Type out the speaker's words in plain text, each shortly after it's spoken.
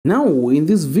Now, in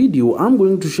this video, I'm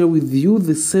going to share with you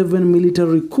the 7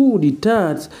 military coup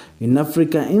d'etats in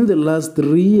Africa in the last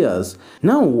 3 years.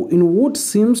 Now, in what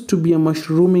seems to be a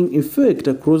mushrooming effect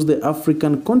across the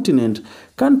African continent,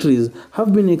 countries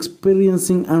have been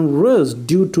experiencing unrest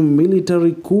due to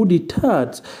military coup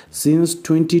d'etats since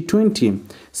 2020,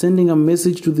 sending a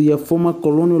message to their former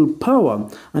colonial power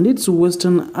and its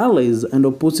Western allies, and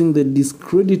opposing the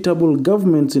discreditable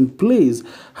governments in place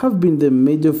have been the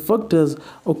major factors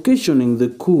occasioning the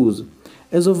coups.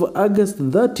 As of August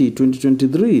 30,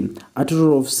 2023, a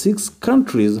total of 6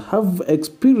 countries have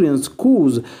experienced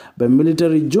coups by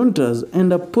military juntas,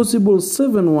 and a possible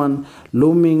 7th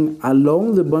looming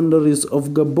along the boundaries of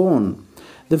Gabon.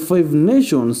 The 5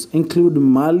 nations include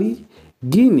Mali,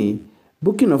 Guinea,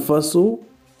 Burkina Faso,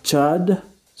 Chad,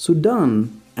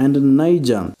 Sudan, and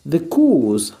Niger. The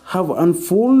coups have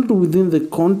unfolded within the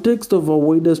context of a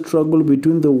wider struggle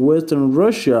between the West and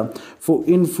Russia for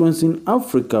influence in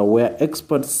Africa, where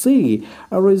experts say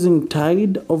a rising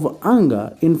tide of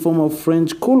anger in former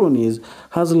French colonies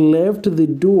has left the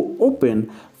door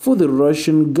open for the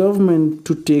Russian government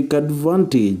to take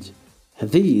advantage.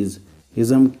 This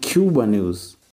is Cuba News.